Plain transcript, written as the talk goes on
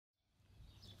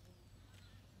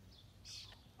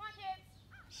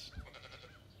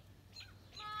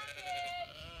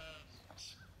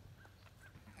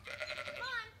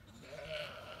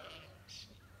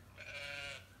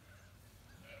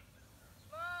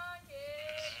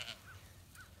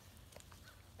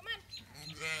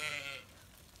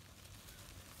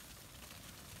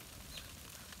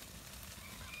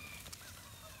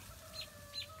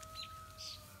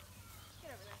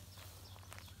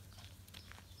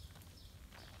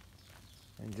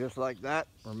And just like that,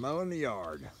 we're mowing the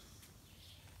yard.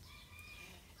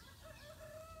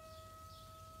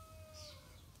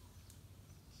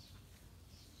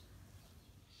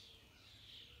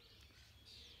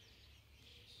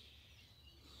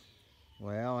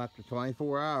 Well, after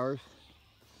 24 hours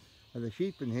of the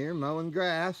sheep in here mowing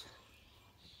grass,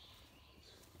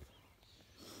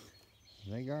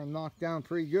 they got them knocked down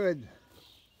pretty good.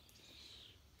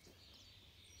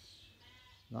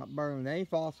 Not burning any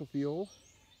fossil fuel.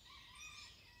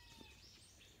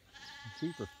 The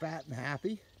sheep are fat and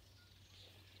happy.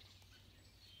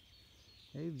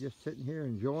 They're just sitting here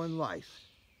enjoying life.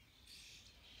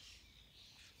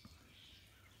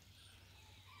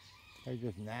 They're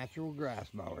just natural grass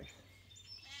mowers.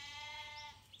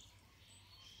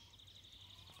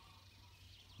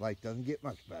 Life doesn't get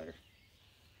much better.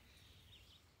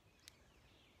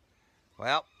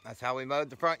 Well, that's how we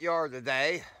mowed the front yard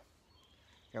today.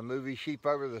 Gonna move these sheep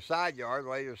over to the side yard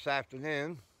later this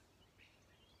afternoon.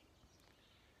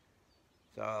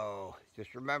 So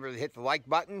just remember to hit the like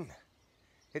button,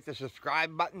 hit the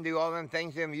subscribe button, do all them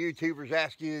things them YouTubers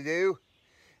ask you to do.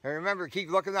 And remember,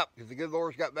 keep looking up, because the good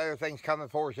Lord's got better things coming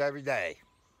for us every day.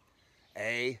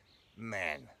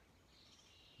 Amen.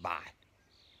 Bye.